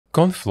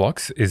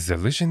Conflux is the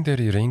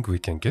legendary ring we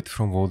can get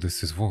from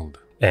Waldus' World.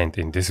 And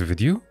in this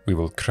video, we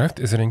will craft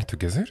the ring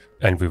together,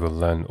 and we will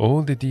learn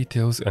all the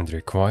details and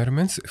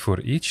requirements for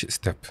each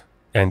step.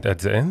 And at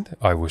the end,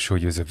 I will show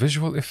you the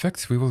visual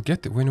effects we will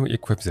get when we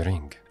equip the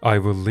ring. I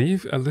will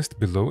leave a list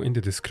below in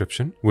the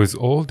description with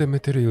all the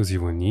materials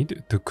you will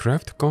need to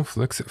craft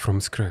Conflux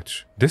from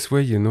scratch. This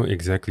way you know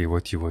exactly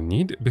what you will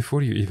need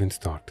before you even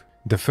start.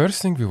 The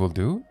first thing we will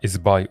do is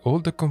buy all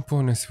the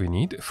components we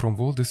need from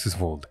Waldus'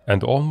 World,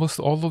 and almost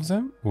all of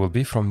them will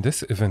be from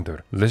this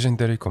vendor,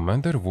 Legendary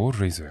Commander War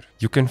Razor.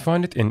 You can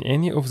find it in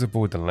any of the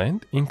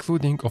borderland,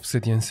 including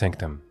Obsidian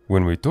Sanctum.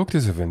 When we talk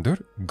to the vendor,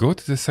 go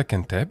to the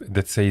second tab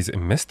that says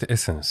Mist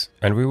Essence,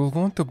 and we will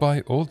want to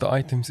buy all the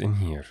items in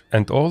here.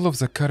 And all of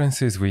the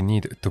currencies we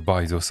need to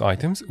buy those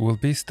items will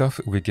be stuff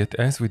we get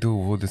as we do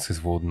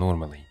Waldus' World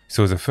normally.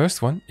 So the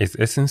first one is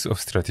Essence of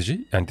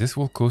Strategy, and this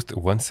will cost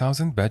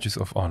 1000 badges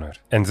of honor.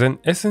 And then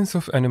Essence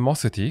of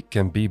Animosity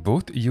can be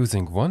bought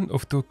using one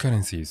of two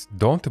currencies.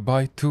 Don't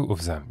buy two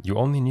of them, you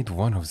only need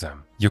one of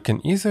them. You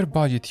can either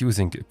buy it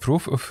using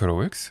Proof of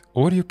Heroics,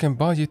 or you can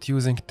buy it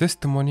using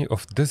Testimony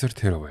of Desert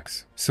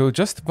Heroics. So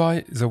just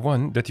buy the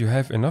one that you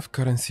have enough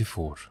currency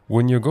for.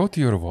 When you go to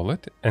your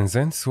wallet and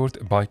then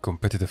sort by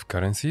competitive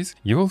currencies,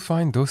 you will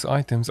find those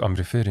items I'm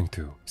referring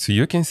to. So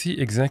you can see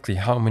exactly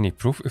how many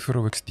Proof of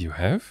Heroics do you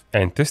have,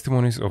 and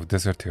Testimonies of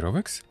Desert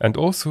Heroics, and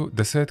also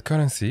the third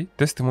currency,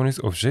 Testimonies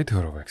of Jade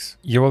Heroics.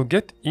 You will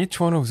get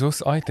each one of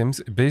those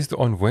items based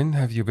on when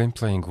have you been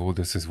playing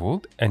Waldus'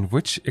 World and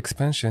which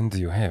expansion do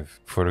you have.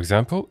 For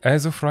example,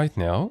 as of right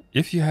now,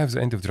 if you have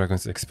the End of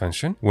Dragons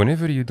expansion,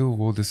 whenever you do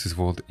Waldus'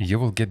 World, you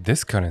will get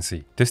this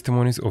currency,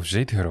 Testimonies of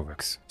Jade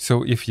Heroics.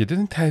 So if you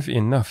didn't have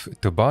enough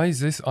to buy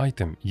this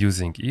item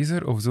using either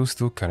of those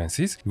two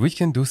currencies, we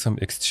can do some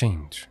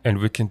exchange. And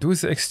we can do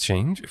the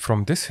exchange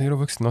from this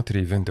Heroics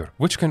Notary vendor,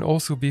 which can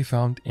also be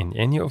found in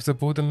any of the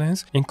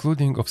borderlands,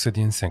 including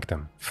Obsidian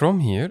Sanctum. From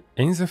here,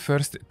 in the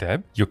first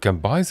tab, you can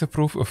buy the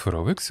Proof of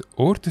Heroics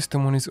or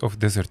Testimonies of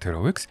Desert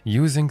Heroics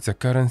using the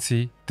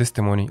currency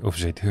Testimony of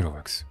Jade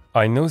Heroics.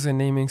 I know the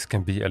namings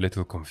can be a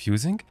little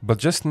confusing, but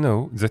just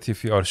know that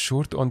if you are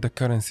short on the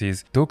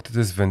currencies, talk to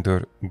this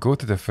vendor, go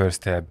to the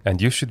first tab,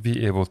 and you should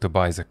be able to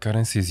buy the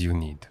currencies you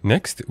need.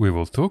 Next, we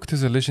will talk to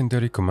the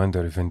Legendary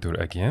Commander vendor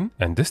again,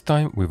 and this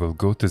time we will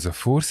go to the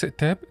fourth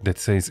tab that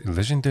says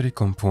Legendary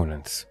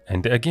Components.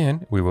 And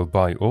again, we will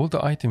buy all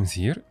the items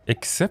here,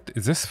 except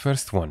this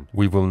first one.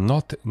 We will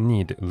not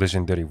need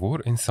Legendary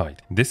War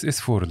inside. This is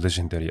for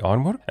Legendary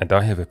Armor, and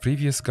I have a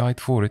previous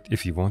guide for it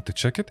if you want to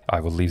check it.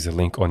 I will leave the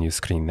link on your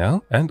screen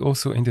now and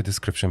also in the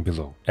description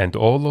below. And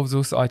all of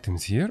those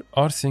items here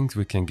are things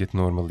we can get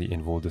normally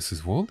in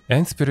Waldus' World,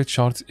 and Spirit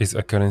Shards is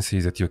a currency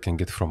that you can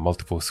get from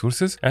multiple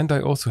sources, and I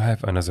also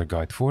have another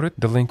guide for it.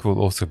 The link will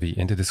also be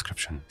in the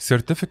description.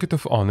 Certificate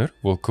of Honor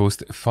will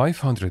cost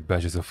 500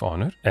 badges of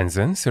honor, and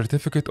then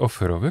Certificate of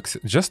Heroics,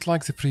 just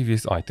like the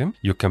previous item,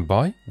 you can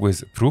buy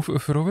with Proof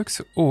of Heroics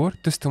or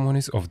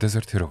Testimonies of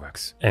Desert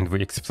Heroics. And we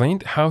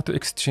explained how to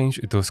exchange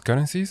those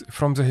currencies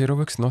from the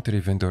Heroics Notary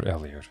vendor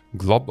earlier.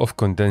 Glob of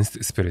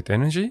Condensed Spirit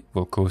Energy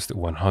will cost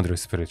 100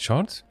 Spirit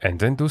Shards, and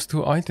then those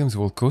two items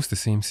will cost the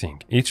same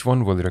thing. Each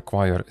one will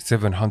require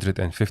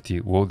 750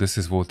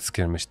 Waldus' World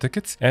Skirmish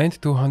tickets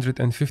and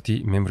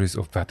 250 Memories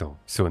of Battle.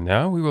 So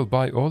now we will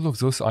buy all of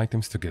those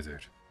items together.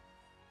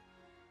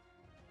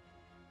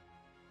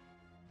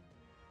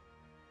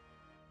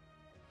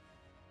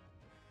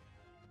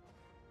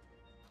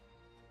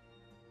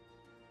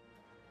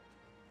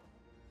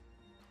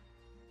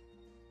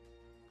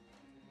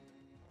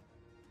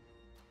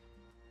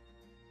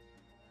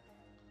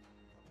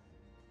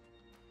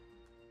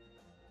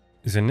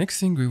 The next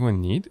thing we will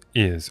need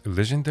is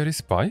Legendary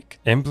Spike,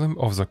 Emblem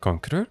of the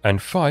Conqueror,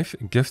 and 5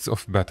 Gifts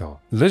of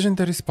Battle.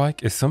 Legendary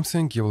Spike is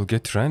something you will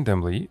get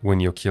randomly when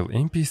you kill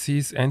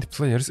NPCs and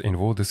players in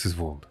Waldus'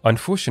 World.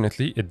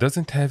 Unfortunately, it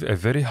doesn't have a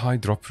very high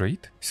drop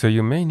rate, so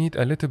you may need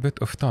a little bit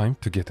of time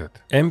to get it.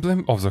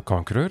 Emblem of the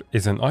Conqueror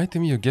is an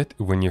item you get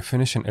when you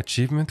finish an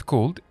achievement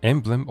called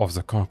Emblem of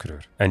the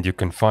Conqueror, and you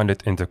can find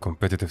it in the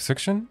competitive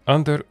section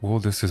under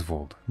Waldus'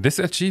 World. This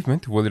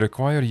achievement will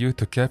require you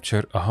to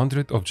capture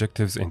 100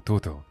 objectives in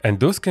total. And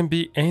those can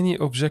be any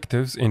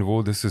objectives in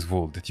Waldus'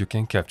 World that you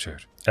can capture,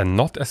 and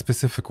not a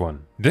specific one.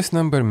 This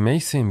number may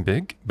seem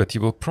big, but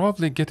you will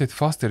probably get it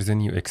faster than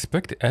you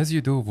expect as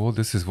you do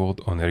Waldus'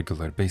 World on a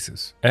regular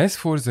basis. As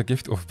for the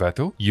Gift of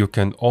Battle, you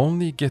can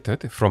only get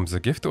it from the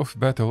Gift of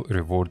Battle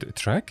reward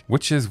track,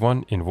 which is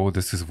one in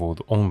Waldus'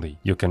 World only.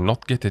 You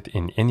cannot get it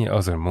in any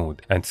other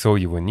mode, and so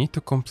you will need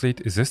to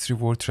complete this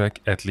reward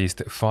track at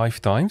least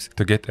 5 times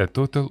to get a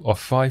total of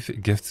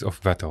 5 Gifts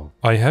of Battle.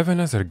 I have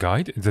another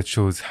guide that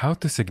shows how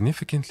to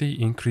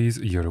significantly increase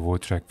your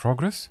reward track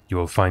progress. You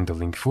will find the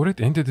link for it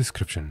in the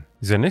description.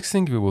 The next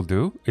thing we will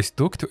do is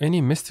talk to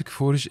any Mystic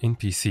Forge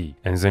NPC,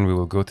 and then we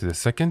will go to the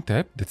second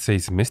tab that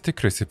says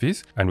Mystic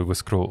Recipes, and we will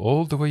scroll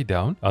all the way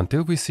down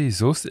until we see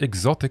those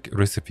exotic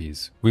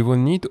recipes. We will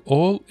need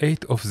all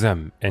 8 of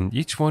them, and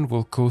each one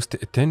will cost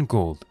 10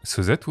 gold,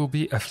 so that will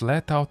be a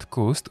flat out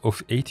cost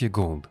of 80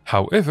 gold.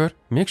 However,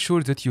 make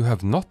sure that you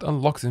have not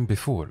unlocked them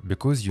before,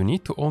 because you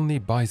need to only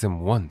buy them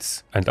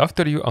once. And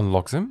after you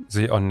unlock them,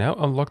 they are now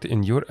unlocked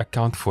in your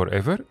account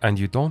forever, and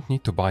you don't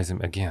need to buy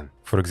them again.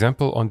 For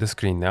example, on the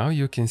screen now,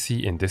 you can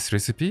see in this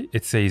recipe,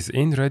 it says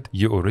in red,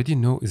 you already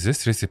know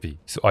this recipe,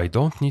 so I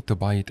don't need to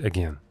buy it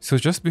again. So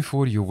just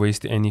before you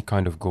waste any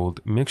kind of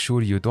gold, make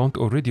sure you don't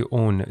already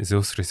own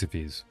those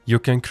recipes. You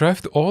can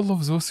craft all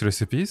of those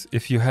recipes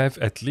if you have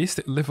at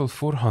least level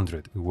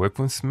 400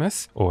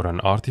 weaponsmith or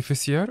an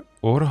artificer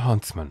or a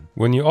huntsman.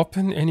 When you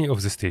open any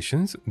of the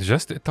stations,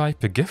 just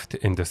type a gift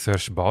in the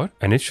search bar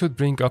and it should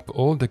bring up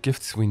all the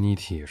gifts we need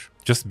here.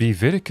 Just be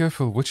very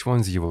careful which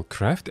ones you will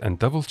craft and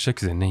double check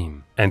the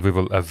name. And we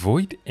will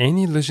avoid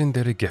any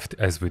legendary gift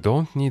as we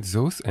don't need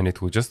those, and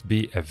it will just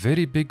be a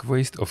very big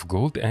waste of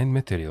gold and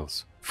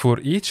materials. For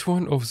each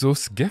one of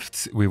those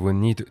gifts, we will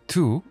need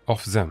 2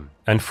 of them.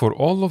 And for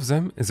all of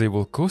them, they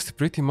will cost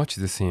pretty much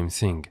the same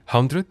thing.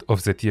 100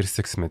 of the tier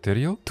 6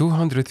 material,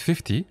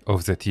 250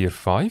 of the tier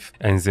 5,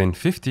 and then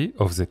 50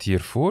 of the tier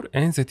 4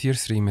 and the tier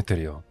 3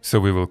 material. So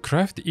we will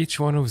craft each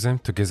one of them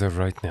together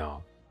right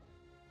now.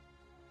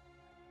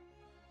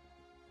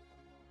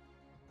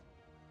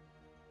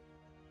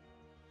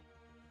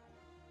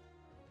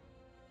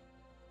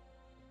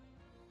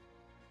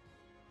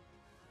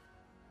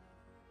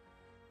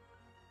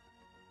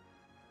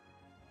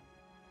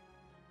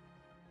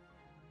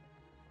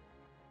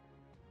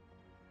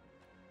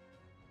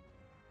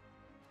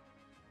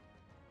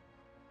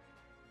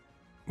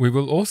 We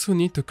will also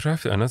need to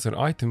craft another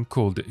item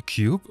called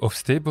Cube of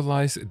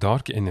Stabilized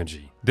Dark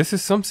Energy. This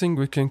is something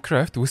we can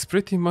craft with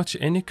pretty much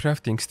any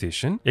crafting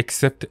station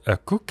except a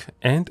cook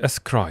and a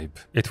scribe.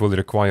 It will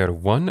require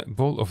 1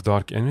 ball of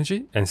dark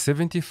energy and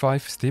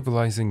 75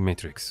 stabilizing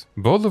matrix.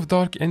 Ball of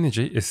dark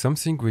energy is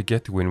something we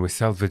get when we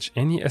salvage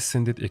any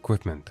ascended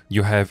equipment.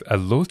 You have a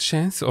low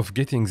chance of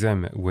getting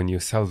them when you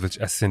salvage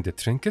ascended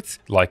trinkets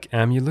like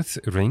amulets,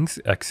 rings,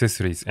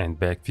 accessories and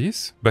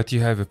backpiece, but you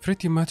have a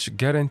pretty much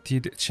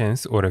guaranteed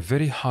chance or a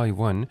very high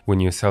one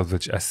when you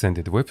salvage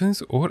ascended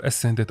weapons or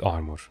ascended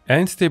armor.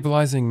 And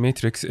stabilizing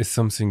matrix is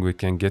something we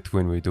can get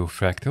when we do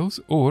fractals,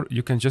 or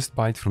you can just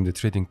buy it from the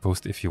trading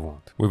post if you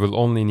want. We will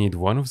only need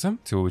 1 of them,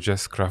 so we'll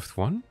just craft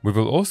 1. We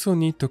will also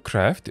need to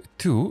craft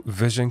 2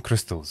 vision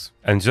crystals.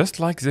 And just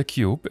like the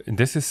cube,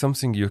 this is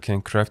something you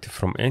can craft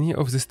from any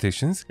of the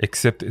stations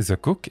except the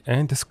cook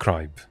and the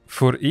scribe.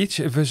 For each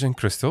vision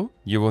crystal,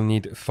 you will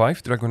need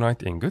 5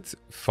 dragonite ingots,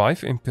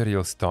 5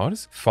 imperial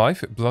stars,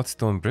 5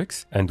 bloodstone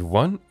bricks, and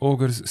 1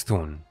 ogre's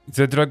stone.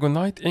 The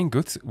dragonite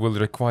ingots will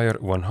require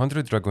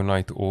 100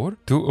 dragonite ore,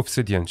 2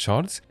 obsidian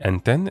shards,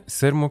 and 10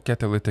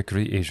 thermocatalytic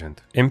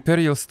reagent.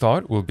 Imperial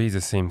star will be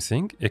the same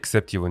thing,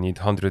 except you will need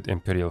 100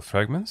 imperial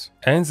fragments.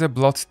 And the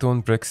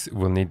bloodstone bricks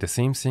will need the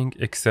same thing,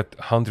 except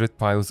 100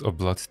 piles of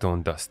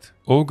bloodstone dust.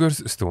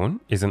 Ogre's Stone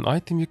is an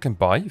item you can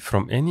buy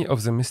from any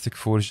of the Mystic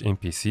Forge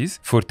NPCs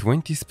for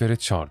 20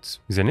 spirit shards.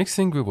 The next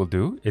thing we will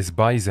do is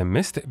buy the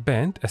Mist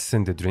Band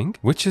Ascended Ring,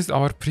 which is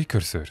our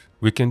precursor.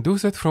 We can do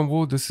that from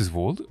Waldus'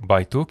 Vault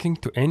by talking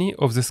to any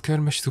of the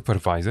Skirmish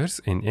supervisors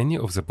in any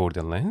of the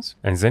Borderlands,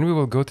 and then we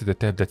will go to the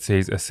tab that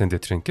says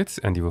Ascended Trinkets,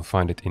 and you will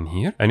find it in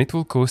here, and it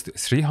will cost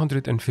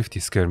 350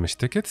 Skirmish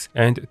tickets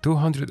and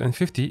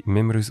 250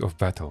 Memories of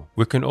Battle.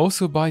 We can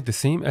also buy the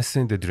same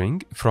Ascended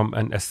Ring from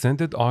an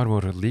Ascended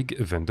Armor League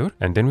vendor,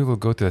 and then we will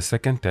go to the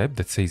second tab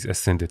that says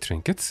Ascended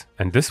Trinkets,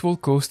 and this will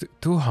cost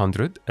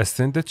 200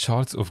 Ascended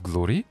Shards of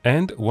Glory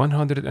and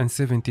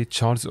 170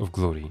 Shards of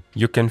Glory.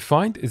 You can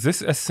find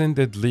this Ascended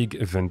League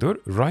vendor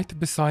right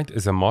beside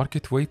the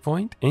market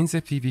waypoint in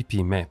the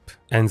PvP map.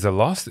 And the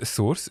last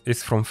source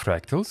is from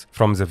Fractals,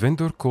 from the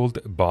vendor called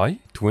Buy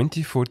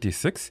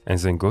 2046, and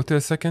then go to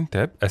the second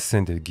tab,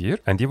 Ascended Gear,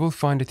 and you will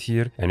find it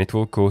here, and it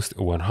will cost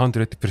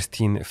 100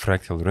 pristine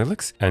fractal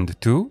relics and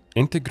 2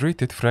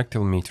 integrated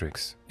fractal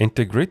matrix.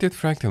 Integrated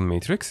fractal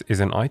matrix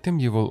is an item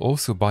you will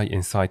also buy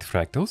inside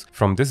Fractals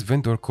from this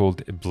vendor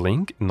called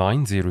Blink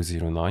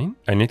 9009,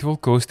 and it will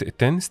cost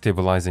 10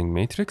 stabilizing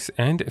matrix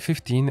and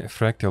 15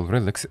 fractal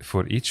relics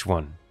for each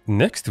one.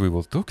 Next, we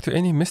will talk to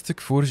any Mystic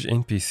Forge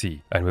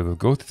NPC, and we will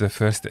go to the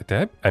first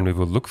tab, and we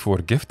will look for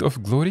Gift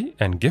of Glory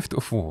and Gift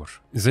of War.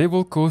 They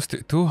will cost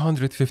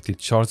 250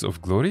 Shards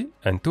of Glory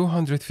and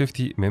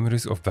 250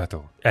 Memories of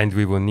Battle. And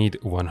we will need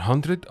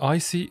 100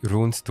 Icy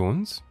Rune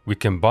Stones. We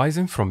can buy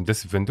them from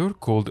this vendor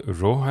called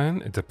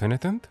Rohan the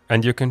Penitent,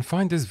 and you can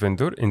find this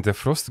vendor in the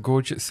Frost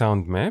Gorge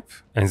Sound map,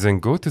 and then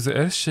go to the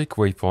Earthshake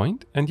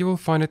waypoint, and you will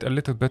find it a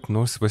little bit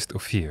northwest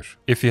of here.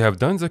 If you have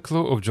done the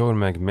Claw of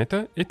Jormag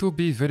meta, it will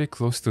be very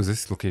close to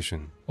this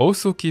location.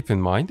 Also keep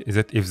in mind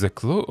that if the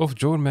Claw of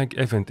Jormag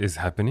event is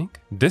happening,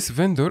 this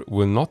vendor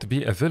will not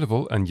be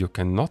available and you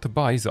cannot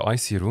buy the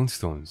Icy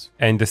Runestones.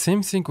 And the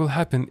same thing will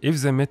happen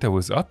if the meta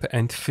was up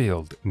and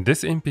failed.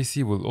 This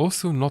NPC will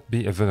also not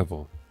be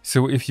available.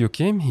 So if you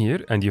came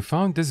here and you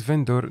found this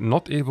vendor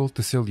not able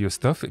to sell your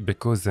stuff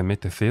because the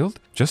meta failed,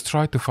 just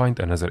try to find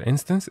another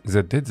instance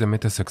that did the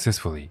meta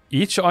successfully.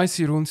 Each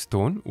Icy Rune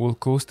Stone will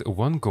cost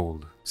 1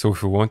 gold. So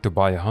if you want to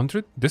buy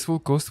 100, this will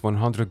cost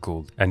 100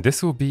 gold. And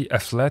this will be a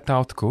flat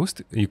out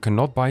cost, you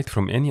cannot buy it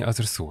from any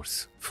other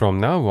source. From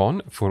now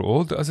on, for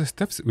all the other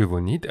steps, we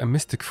will need a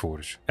Mystic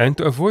Forge. And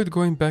to avoid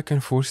going back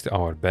and forth to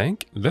our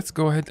bank, let's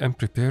go ahead and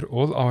prepare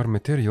all our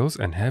materials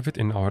and have it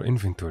in our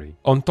inventory.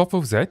 On top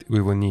of that, we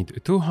will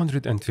need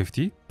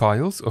 250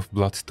 piles of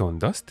bloodstone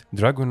dust,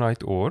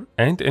 dragonite ore,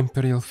 and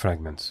imperial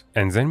fragments.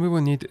 And then we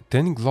will need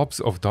 10 globs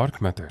of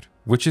dark matter,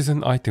 which is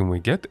an item we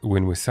get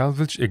when we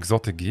salvage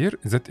exotic gear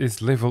that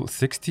is level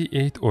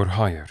 68 or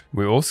higher.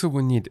 We also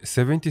will need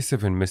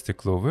 77 mystic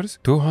clovers,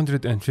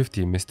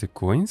 250 mystic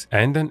coins,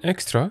 and an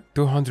extra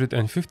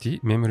 250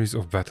 memories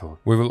of battle.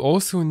 We will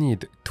also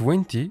need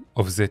 20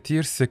 of the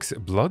tier 6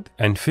 blood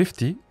and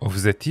 50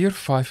 of the tier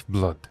 5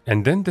 blood.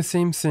 And then the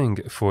same thing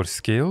for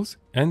scales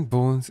and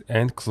bones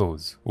and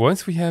clothes.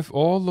 Once we have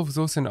all of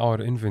those in our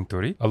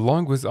inventory,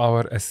 along with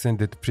our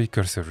ascended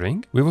precursor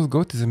ring, we will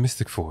go to the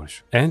Mystic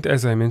Forge. And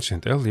as I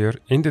mentioned earlier,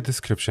 in the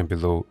description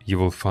below, you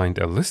will find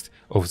a list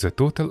of the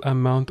total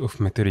amount of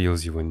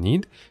materials you will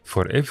need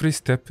for every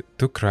step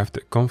to craft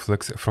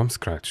Conflux from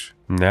scratch.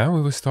 Now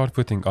we will start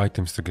putting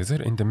items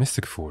together in the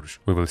Mystic Forge.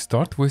 We will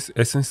start with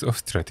Essence of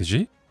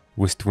Strategy,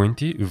 with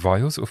 20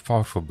 vials of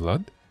powerful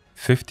blood,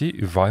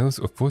 50 vials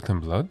of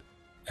potent blood,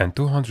 and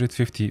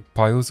 250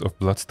 piles of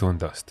bloodstone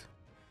dust.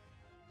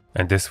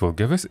 And this will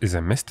give us is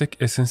a Mystic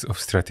Essence of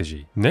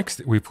Strategy.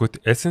 Next, we put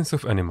Essence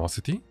of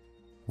Animosity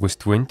with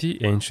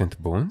 20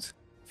 Ancient Bones,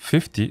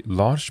 50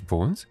 Large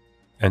Bones,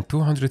 and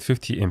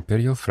 250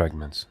 Imperial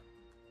Fragments.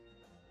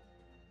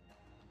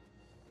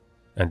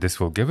 And this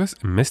will give us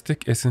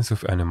Mystic Essence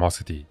of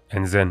Animosity.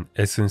 And then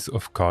Essence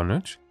of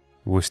Carnage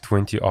with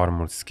 20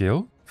 Armored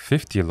Scale,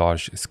 50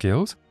 Large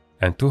Scales,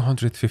 and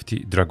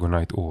 250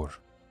 Dragonite Ore.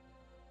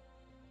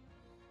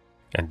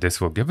 And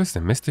this will give us the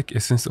Mystic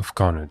Essence of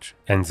Carnage.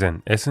 And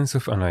then Essence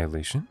of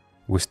Annihilation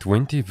with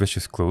 20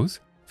 Vicious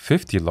Claws,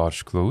 50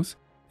 Large Claws,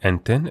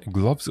 and 10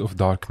 Globs of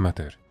Dark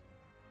Matter.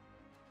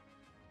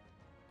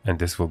 And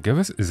this will give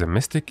us the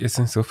Mystic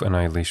Essence of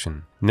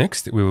Annihilation.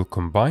 Next, we will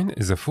combine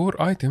the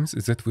 4 items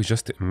that we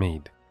just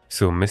made.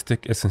 So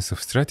Mystic Essence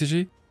of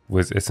Strategy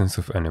with Essence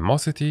of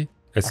Animosity,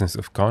 Essence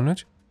of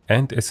Carnage,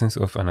 and Essence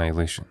of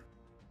Annihilation.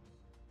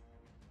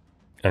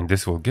 And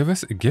this will give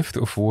us a Gift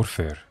of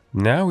Warfare.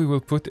 Now we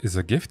will put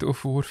the Gift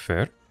of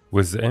Warfare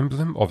with the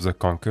emblem of the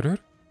Conqueror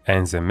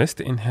and the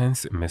Mist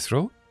Enhanced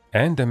Mithril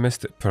and the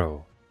Mist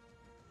Pearl.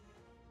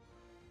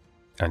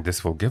 And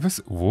this will give us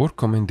War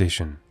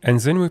Commendation. And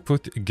then we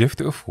put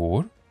Gift of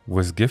War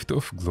with Gift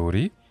of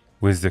Glory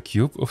with the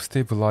Cube of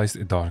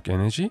Stabilized Dark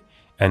Energy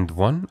and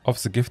 1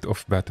 of the Gift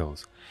of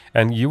Battles.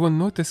 And you will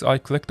notice I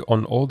clicked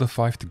on all the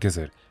 5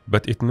 together,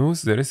 but it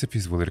knows the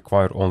recipes will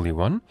require only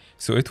 1,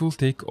 so it will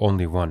take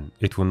only 1.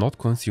 It will not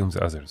consume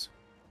the others.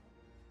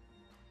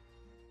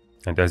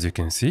 And as you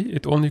can see,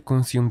 it only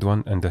consumed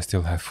 1 and I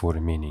still have 4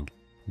 remaining.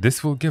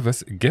 This will give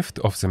us Gift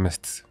of the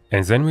Mists.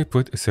 And then we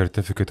put a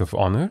Certificate of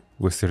Honor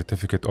with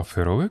Certificate of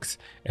Heroics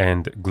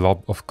and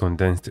Glob of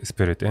Condensed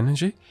Spirit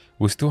Energy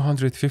with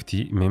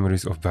 250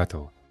 Memories of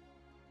Battle.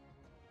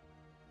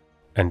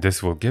 And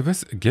this will give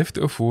us Gift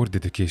of War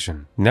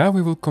Dedication. Now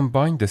we will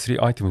combine the 3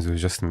 items we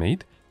just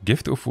made,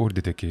 Gift of War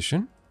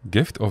Dedication,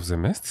 Gift of the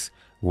Mists,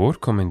 War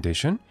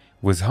Commendation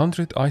with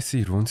 100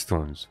 Icy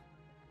Runestones.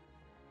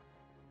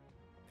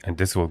 And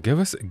this will give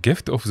us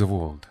Gift of the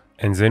World.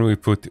 And then we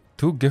put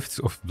 2 Gifts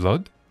of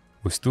Blood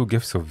with 2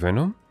 Gifts of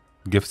Venom,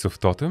 Gifts of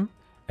Totem,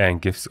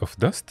 and Gifts of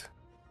Dust.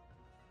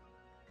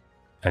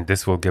 And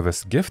this will give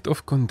us Gift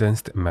of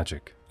Condensed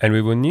Magic. And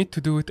we will need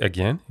to do it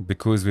again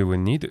because we will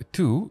need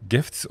 2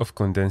 Gifts of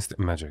Condensed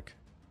Magic.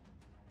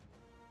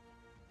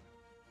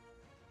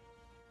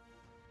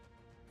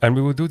 And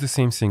we will do the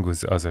same thing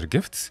with the other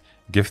gifts.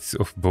 Gifts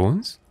of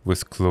Bones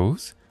with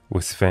Claws,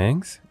 with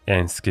Fangs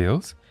and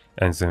Scales,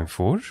 and then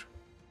Forge.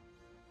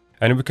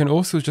 And we can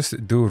also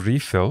just do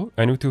refill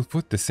and it will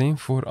put the same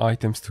 4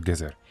 items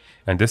together.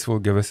 And this will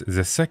give us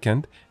the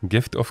second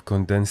Gift of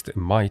Condensed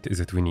Might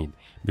that we need,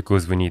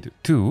 because we need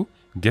 2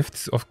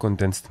 Gifts of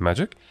Condensed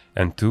Magic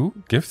and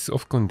 2 Gifts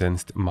of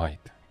Condensed Might.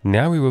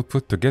 Now we will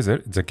put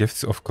together the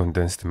Gifts of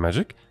Condensed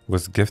Magic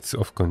with Gifts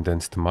of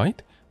Condensed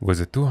Might with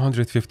the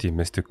 250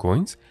 Mystic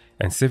Coins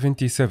and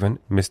 77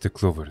 Mystic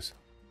Clovers.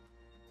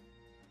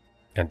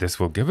 And this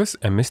will give us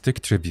a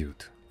Mystic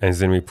Tribute. And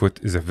then we put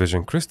the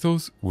Vision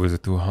Crystals with the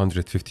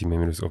 250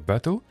 Memories of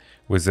Battle,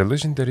 with the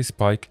Legendary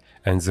Spike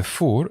and the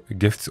 4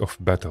 Gifts of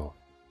Battle.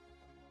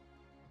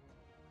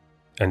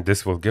 And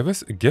this will give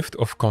us a Gift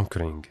of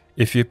Conquering.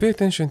 If you pay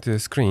attention to the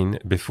screen,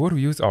 before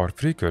we use our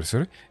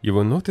precursor, you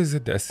will notice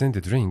that the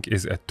Ascended Ring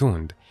is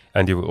attuned.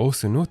 And you will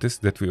also notice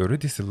that we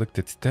already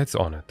selected stats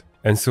on it.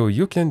 And so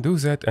you can do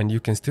that and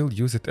you can still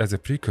use it as a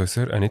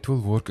precursor and it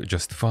will work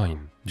just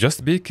fine.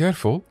 Just be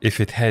careful, if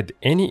it had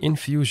any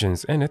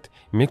infusions in it,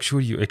 make sure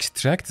you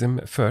extract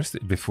them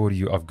first before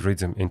you upgrade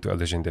them into a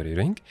legendary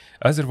ring,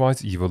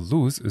 otherwise you will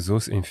lose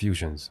those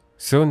infusions.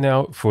 So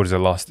now for the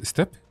last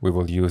step, we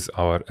will use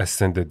our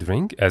Ascended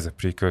ring as a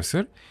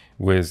precursor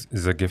with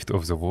the Gift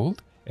of the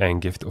World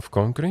and Gift of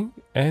Conquering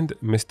and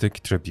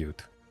Mystic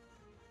Tribute.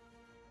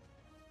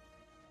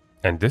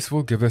 And this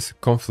will give us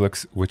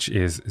Conflux, which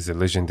is the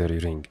legendary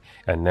ring.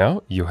 And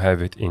now you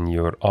have it in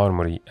your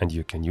armory and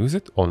you can use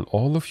it on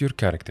all of your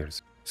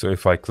characters. So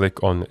if I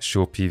click on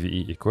Show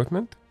PvE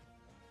Equipment,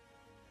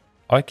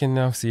 I can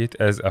now see it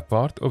as a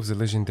part of the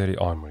legendary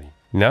armory.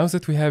 Now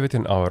that we have it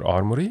in our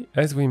armory,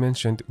 as we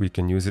mentioned, we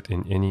can use it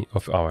in any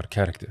of our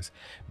characters.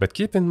 But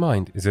keep in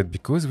mind that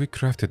because we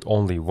crafted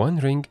only one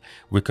ring,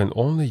 we can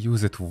only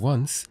use it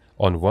once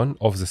on one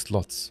of the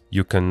slots.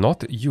 You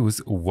cannot use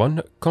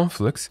one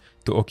Conflux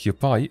to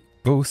occupy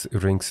both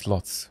ring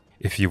slots.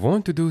 If you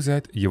want to do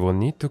that, you will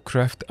need to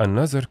craft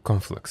another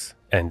Conflux.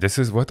 And this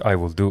is what I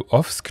will do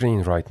off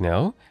screen right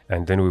now,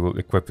 and then we will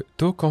equip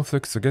two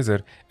Conflux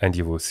together and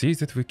you will see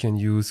that we can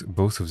use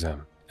both of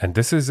them. And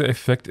this is the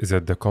effect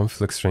that the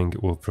Conflux ring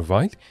will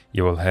provide.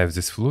 You will have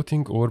this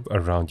floating orb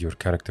around your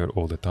character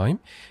all the time.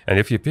 And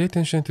if you pay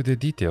attention to the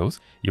details,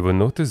 you will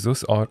notice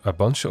those are a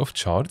bunch of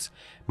shards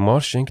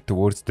marching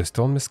towards the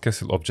Storm's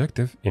Castle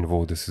objective in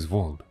Vodus'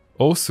 World.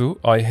 Also,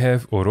 I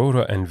have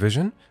Aurora and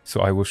Vision,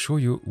 so I will show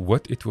you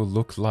what it will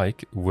look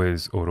like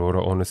with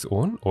Aurora on its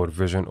own or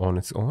Vision on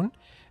its own,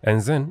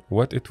 and then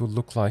what it will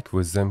look like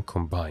with them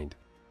combined.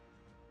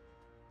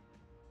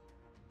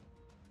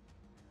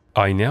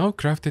 I now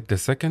crafted the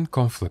second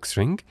Conflux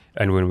ring,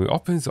 and when we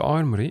open the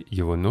armory,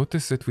 you will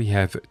notice that we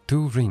have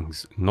two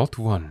rings, not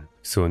one.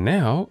 So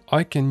now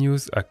I can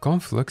use a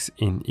Conflux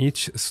in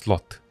each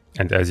slot.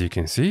 And as you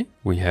can see,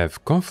 we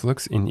have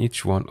Conflux in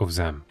each one of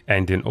them.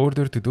 And in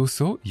order to do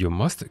so, you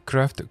must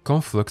craft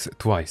Conflux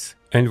twice.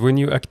 And when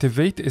you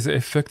activate the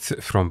effects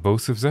from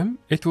both of them,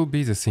 it will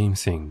be the same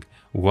thing.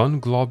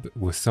 One glob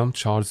with some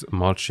shards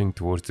marching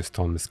towards the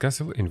Storm's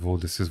Castle in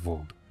Vodus'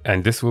 World.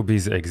 And this will be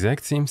the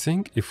exact same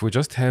thing if we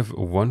just have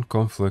one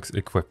Conflux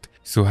equipped.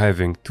 So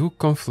having two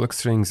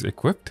Conflux rings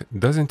equipped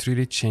doesn't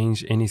really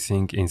change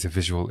anything in the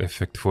visual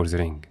effect for the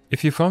ring.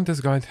 If you found this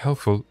guide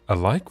helpful, a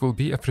like will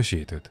be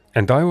appreciated.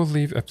 And I will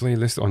leave a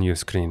playlist on your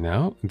screen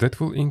now that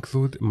will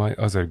include my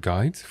other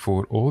guides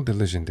for all the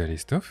legendary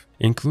stuff,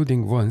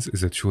 including ones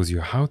that shows you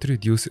how to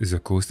reduce the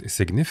cost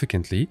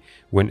significantly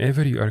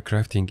whenever you are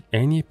crafting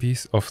any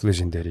piece of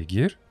legendary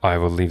gear. I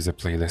will leave the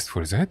playlist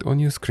for that on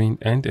your screen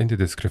and in the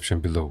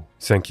description below.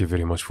 Thank you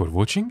very much for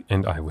watching,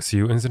 and I will see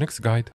you in the next guide.